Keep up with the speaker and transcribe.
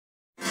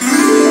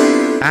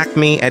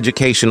Acme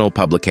Educational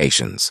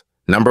Publications.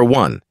 Number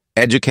 1.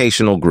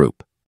 Educational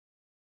Group.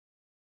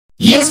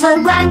 Here's the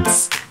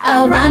rents,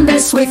 a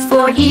rhombus with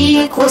 4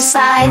 equal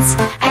sides,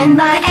 and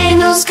my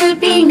angles could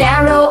be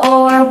narrow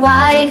or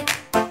wide.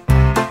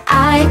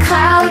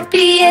 iCloud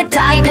be a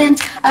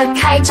diamond, a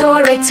kite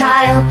or a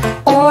tile,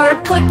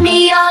 or put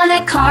me on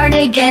a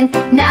cardigan,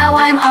 now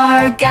I'm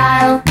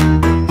Argyle.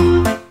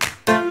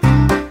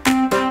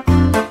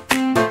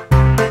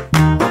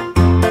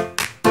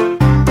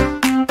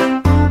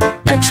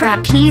 A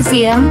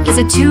trapezium is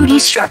a 2D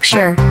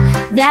structure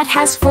that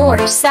has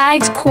 4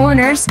 sides,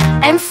 corners,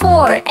 and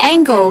 4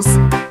 angles.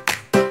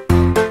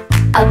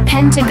 A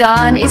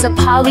pentagon is a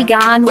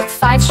polygon with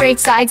 5 straight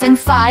sides and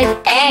 5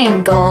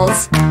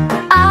 angles.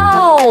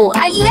 Oh,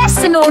 I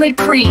lesson on it,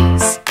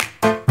 please.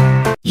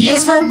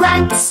 Here's the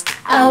rents,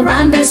 a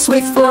rhombus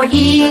with 4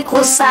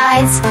 equal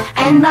sides,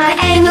 and my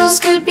angles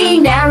could be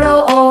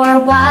narrow or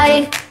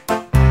wide.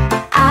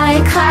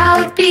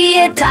 iCloud be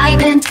a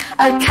diamond,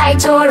 a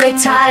kite or a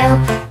tile,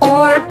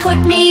 or put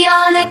me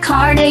on a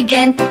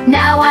cardigan,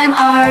 now I'm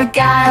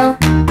Argyle.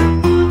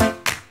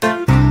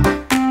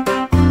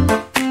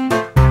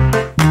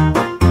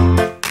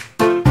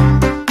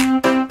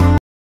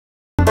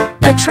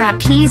 A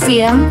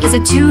trapezium is a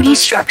 2D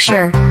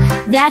structure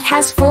that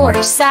has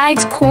 4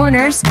 sides,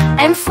 corners,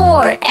 and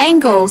 4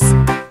 angles.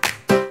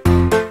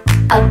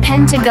 A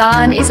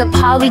pentagon is a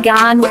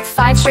polygon with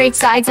 5 straight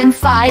sides and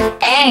 5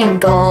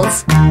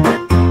 angles.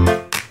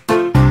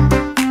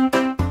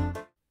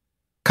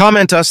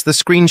 Comment us the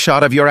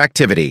screenshot of your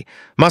activity.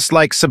 Must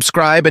like,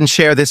 subscribe, and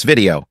share this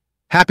video.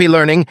 Happy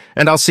learning,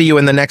 and I'll see you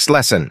in the next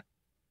lesson.